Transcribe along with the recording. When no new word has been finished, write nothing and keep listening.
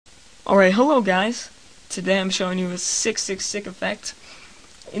Alright, hello guys. Today I'm showing you a sick effect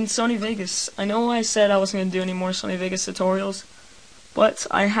in Sony Vegas. I know I said I wasn't going to do any more Sony Vegas tutorials, but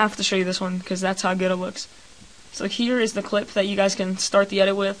I have to show you this one because that's how good it looks. So here is the clip that you guys can start the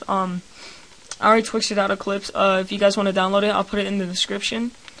edit with. I already twixted out a clip. If you guys want to download it, I'll put it in the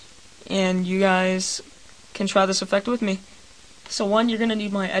description, and you guys can try this effect with me. So one, you're going to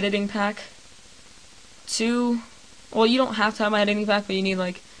need my editing pack. Two, well, you don't have to have my editing pack, but you need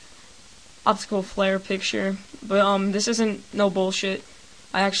like optical flare picture. But this isn't no bullshit.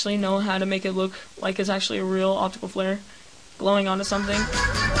 I actually know how to make it look like it's actually a real optical flare glowing onto something.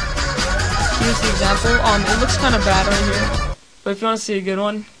 Here's the example. It looks kind of bad right here, but if you want to see a good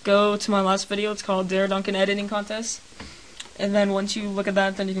one, go to my last video. It's called Dare Duncan Editing Contest. And then once you look at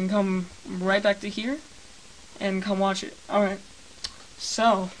that, then you can come right back to here and come watch it. Alright,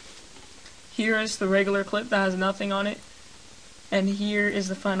 so here is the regular clip that has nothing on it, and here is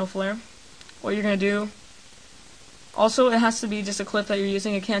the final flare. What you're going to do, also it has to be just a clip that you're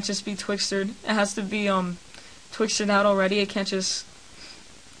using. It can't just be twixtered. It has to be twixtered out already. It can't just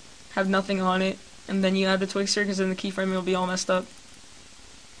have nothing on it and then you add the twixter, because then the keyframe will be all messed up.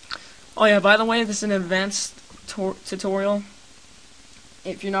 Oh yeah, by the way, this is an advanced tutorial.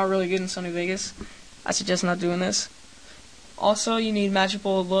 If you're not really good in Sony Vegas, I suggest not doing this. Also, you need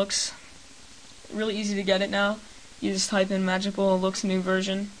Magical Looks. Really easy to get it now. You just type in Magical Looks new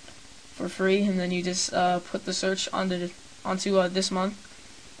version for free, and then you just put the search onto this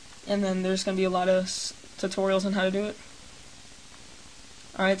month, and then there's going to be a lot of tutorials on how to do it.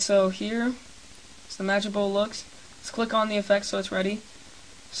 Alright, so here is the Magical Looks. Let's click on the effect so it's ready.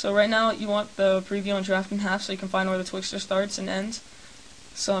 So right now you want the preview and draft in half so you can find where the twixter starts and ends.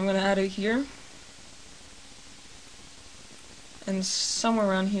 So I'm going to add it here, and somewhere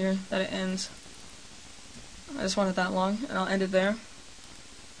around here that it ends. I just want it that long, and I'll end it there.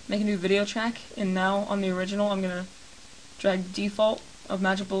 Make a new video track, and now on the original I'm going to drag default of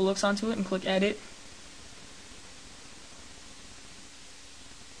Magical Looks onto it and click edit.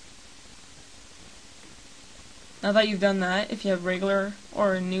 Now that you've done that, if you have regular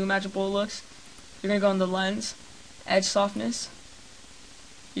or new Magical Looks, you're going to go into Lens, Edge Softness.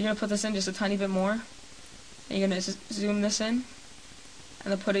 You're going to put this in just a tiny bit more, and you're going to zoom this in,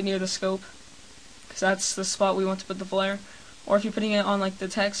 and then put it near the scope, because that's the spot we want to put the flare. Or if you're putting it on like the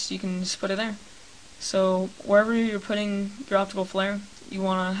text, you can just put it there. So wherever you're putting your optical flare, you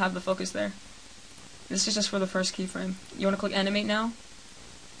want to have the focus there. This is just for the first keyframe. You want to click animate now,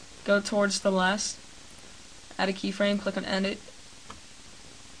 go towards the last, add a keyframe, click on edit.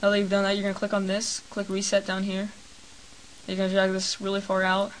 Now that you've done that, you're going to click on this, click reset down here. You're going to drag this really far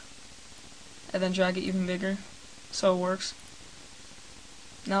out, and then drag it even bigger, so it works.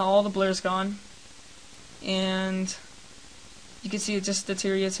 Now all the blur is gone, and you can see it just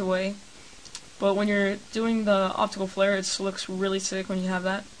deteriorates away. But when you're doing the optical flare, it looks really sick when you have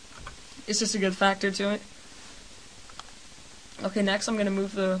that. It's just a good factor to it. Okay, next I'm going to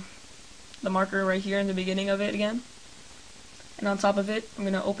move the marker right here in the beginning of it again. And on top of it, I'm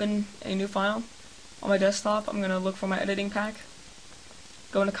going to open a new file. On my desktop, I'm going to look for my editing pack.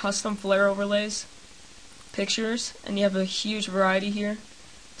 Go into Custom Flare Overlays, Pictures, and you have a huge variety here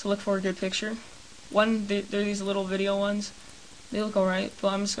to look for a good picture. One, they're these little video ones. They look alright, but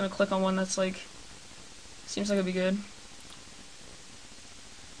I'm just going to click on one that's like, seems like it'd be good.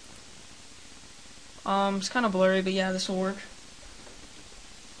 It's kind of blurry, but yeah, this will work.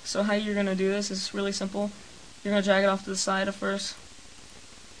 So how you're going to do this is really simple. You're going to drag it off to the side at first.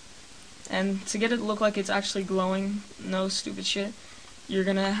 And to get it to look like it's actually glowing, no stupid shit, you're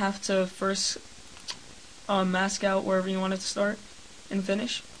going to have to first mask out wherever you want it to start and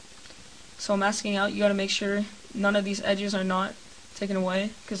finish. So masking out, you got to make sure none of these edges are not taken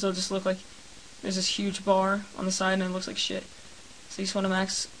away, because they'll just look like there's this huge bar on the side and it looks like shit. So you just want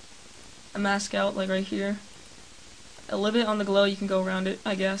to mask out like right here. A little bit on the glow, you can go around it,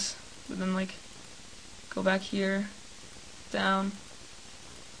 I guess, but then like go back here, down,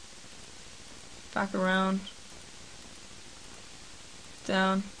 back around,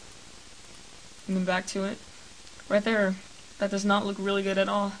 down, and then back to it. Right there, that does not look really good at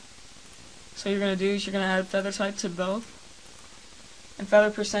all. So what you're going to do is you're going to add feather type to both. And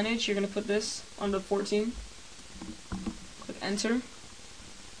feather percentage, you're going to put this on the 14. Click enter.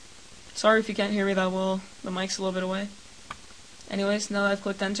 Sorry if you can't hear me that well, the mic's a little bit away. Anyways, now that I've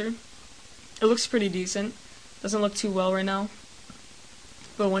clicked enter, it looks pretty decent. Doesn't look too well right now,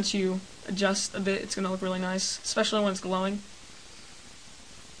 but once you adjust a bit, it's going to look really nice, especially when it's glowing.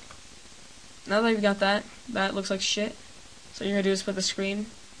 Now that you've got that looks like shit. So what you're going to do is put the screen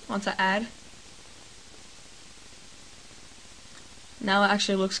onto add. Now it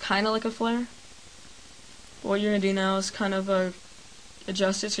actually looks kind of like a flare. But what you're going to do now is kind of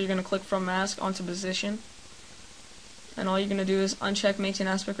adjust it, so you're going to click from mask onto position. And all you're going to do is uncheck maintain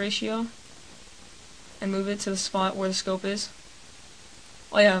aspect ratio and move it to the spot where the scope is.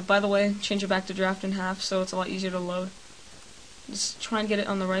 Oh yeah, by the way, change it back to draft in half so it's a lot easier to load. Just try and get it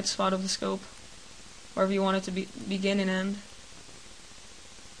on the right spot of the scope, wherever you want it to begin and end.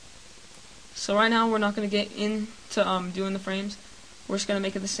 So right now we're not going to get into doing the frames. We're just going to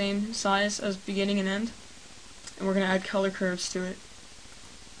make it the same size as beginning and end, and we're going to add color curves to it.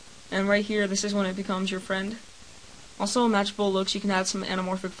 And right here, this is when it becomes your friend. Also, matchable looks, you can add some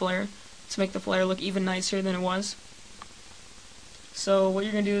anamorphic flare to make the flare look even nicer than it was. So what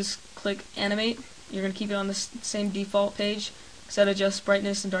you're going to do is click animate. You're going to keep it on the same default page, set adjust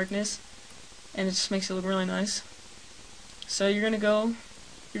brightness and darkness, and it just makes it look really nice. So you're going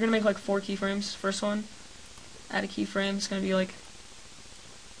to make like 4 keyframes. First one, add a keyframe. It's going to be like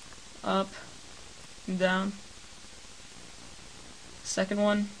up and down. Second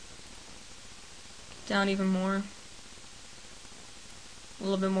one, down even more. A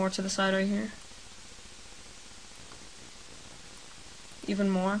little bit more to the side right here.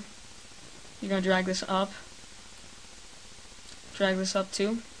 Even more. You're going to drag this up. Drag this up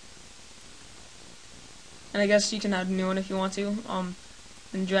too. And I guess you can add a new one if you want to.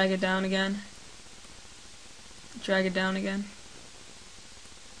 Then drag it down again. Drag it down again.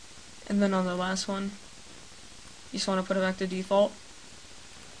 And then on the last one, you just want to put it back to default,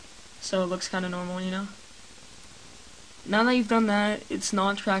 so it looks kind of normal, you know. Now that you've done that, it's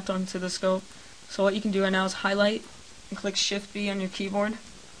not tracked onto the scope. So what you can do right now is highlight and click Shift B on your keyboard,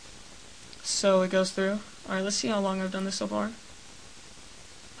 so it goes through. Alright, let's see how long I've done this so far.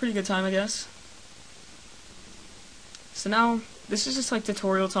 Pretty good time, I guess. So now, this is just like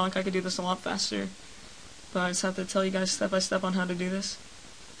tutorial talk. I could do this a lot faster, but I just have to tell you guys step by step on how to do this.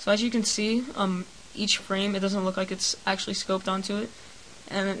 So as you can see, each frame, it doesn't look like it's actually scoped onto it,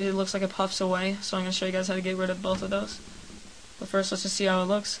 and it looks like it puffs away. So I'm going to show you guys how to get rid of both of those. But first, let's just see how it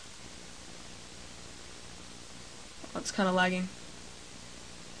looks. Oh, it's kind of lagging.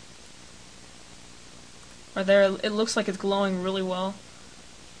 Right there, it looks like it's glowing really well,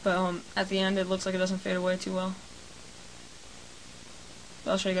 but at the end, it looks like it doesn't fade away too well.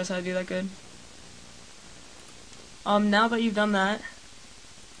 But I'll show you guys how to do that good. Now that you've done that,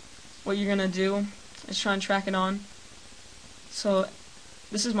 what you're gonna do is try and track it on. So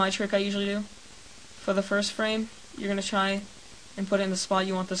this is my trick I usually do. For the first frame, you're gonna try and put it in the spot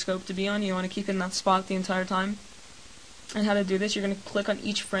you want the scope to be on. You want to keep it in that spot the entire time. And how to do this, you're gonna click on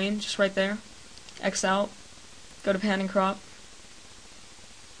each frame, just right there, X out, go to pan and crop,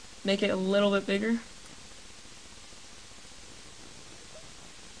 make it a little bit bigger,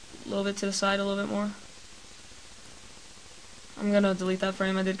 a little bit to the side, a little bit more. I'm gonna delete that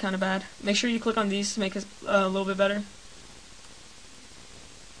frame, I did kinda bad. Make sure you click on these to make it a little bit better.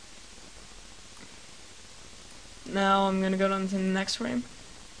 Now I'm gonna go on to the next frame.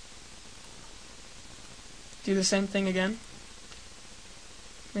 Do the same thing again.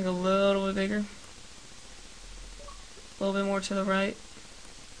 Make it a little bit bigger. A little bit more to the right.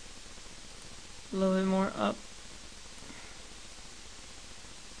 A little bit more up.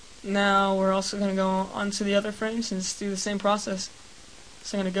 Now we're also going to go on to the other frames and just do the same process.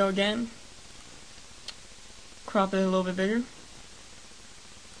 So I'm going to go again. Crop it a little bit bigger.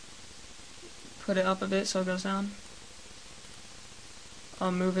 Put it up a bit so it goes down.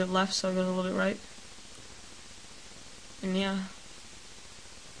 I'll move it left so it goes a little bit right. And yeah.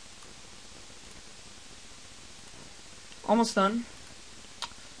 Almost done.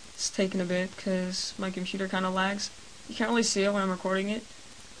 It's taking a bit because my computer kind of lags. You can't really see it when I'm recording it,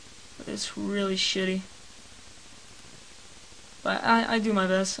 but it's really shitty. But I do my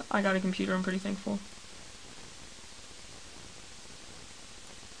best. I got a computer, I'm pretty thankful.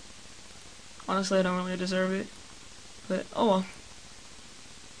 Honestly, I don't really deserve it, but oh well.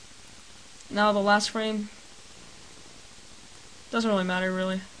 Now the last frame doesn't really matter,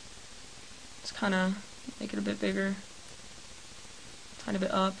 really. Just kind of make it a bit bigger, tiny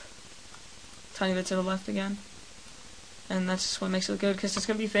bit up, tiny bit to the left again, and that's just what makes it look good, because it's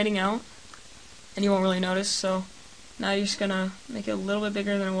going to be fading out and you won't really notice. So now you're just going to make it a little bit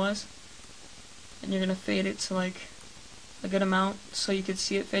bigger than it was, and you're going to fade it to like a good amount so you could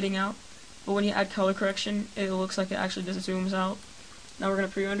see it fading out. But when you add color correction, it looks like it actually just zooms out. Now we're going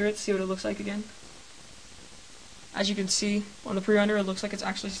to pre-render it, see what it looks like again. As you can see on the pre-render, it looks like it's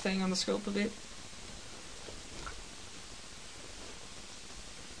actually staying on the scope a bit.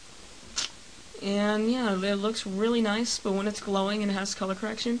 And yeah, it looks really nice, but when it's glowing and it has color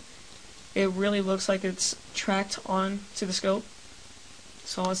correction, it really looks like it's tracked on to the scope.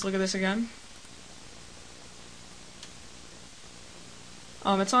 So let's look at this again.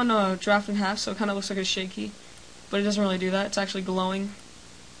 It's on draft in half, so it kind of looks like it's shaky, but it doesn't really do that. It's actually glowing.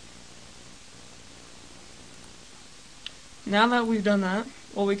 Now that we've done that,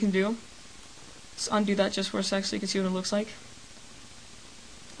 what we can do is undo that just for a sec so you can see what it looks like.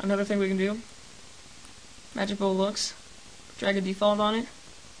 Another thing we can do, Magic Bow looks, drag a default on it,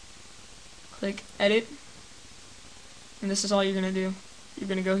 click edit, and this is all you're going to do. You're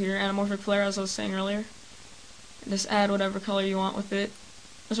going to go here, anamorphic flare as I was saying earlier, and just add whatever color you want with it.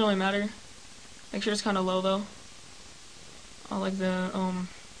 Doesn't really matter. Make sure it's kind of low though. I like the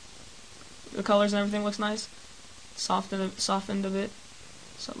colors and everything looks nice. Softened a bit,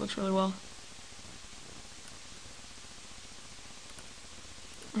 so it looks really well.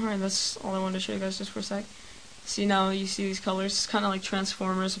 Alright, that's all I wanted to show you guys just for a sec. See, now you see these colors. It's kind of like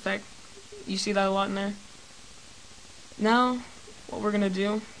Transformers effect. You see that a lot in there. Now, what we're going to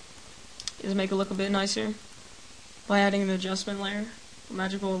do is make it look a bit nicer by adding an adjustment layer.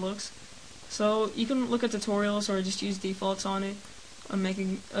 Magic Bow looks. So you can look at tutorials or just use defaults on it on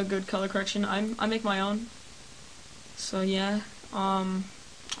making a good color correction. I make my own. So yeah, I'll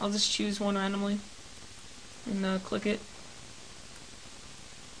just choose one randomly and click it.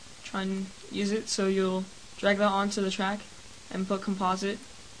 Try and use it. So you'll drag that onto the track and put composite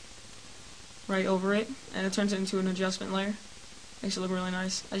right over it, and it turns it into an adjustment layer. Makes it look really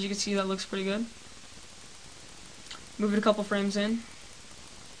nice. As you can see, that looks pretty good. Move it a couple frames in,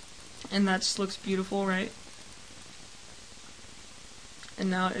 and that just looks beautiful, right? And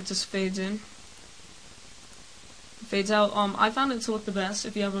now it just fades in. Fades out. I found it to look the best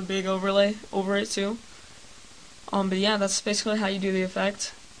if you have a big overlay over it too. But yeah, that's basically how you do the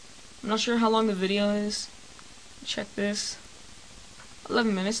effect. I'm not sure how long the video is. Check this.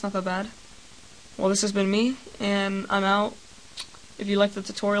 11 minutes, not that bad. Well, this has been me, and I'm out. If you liked the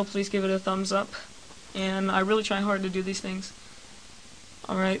tutorial, please give it a thumbs up. And I really try hard to do these things.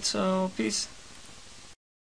 Alright, so peace.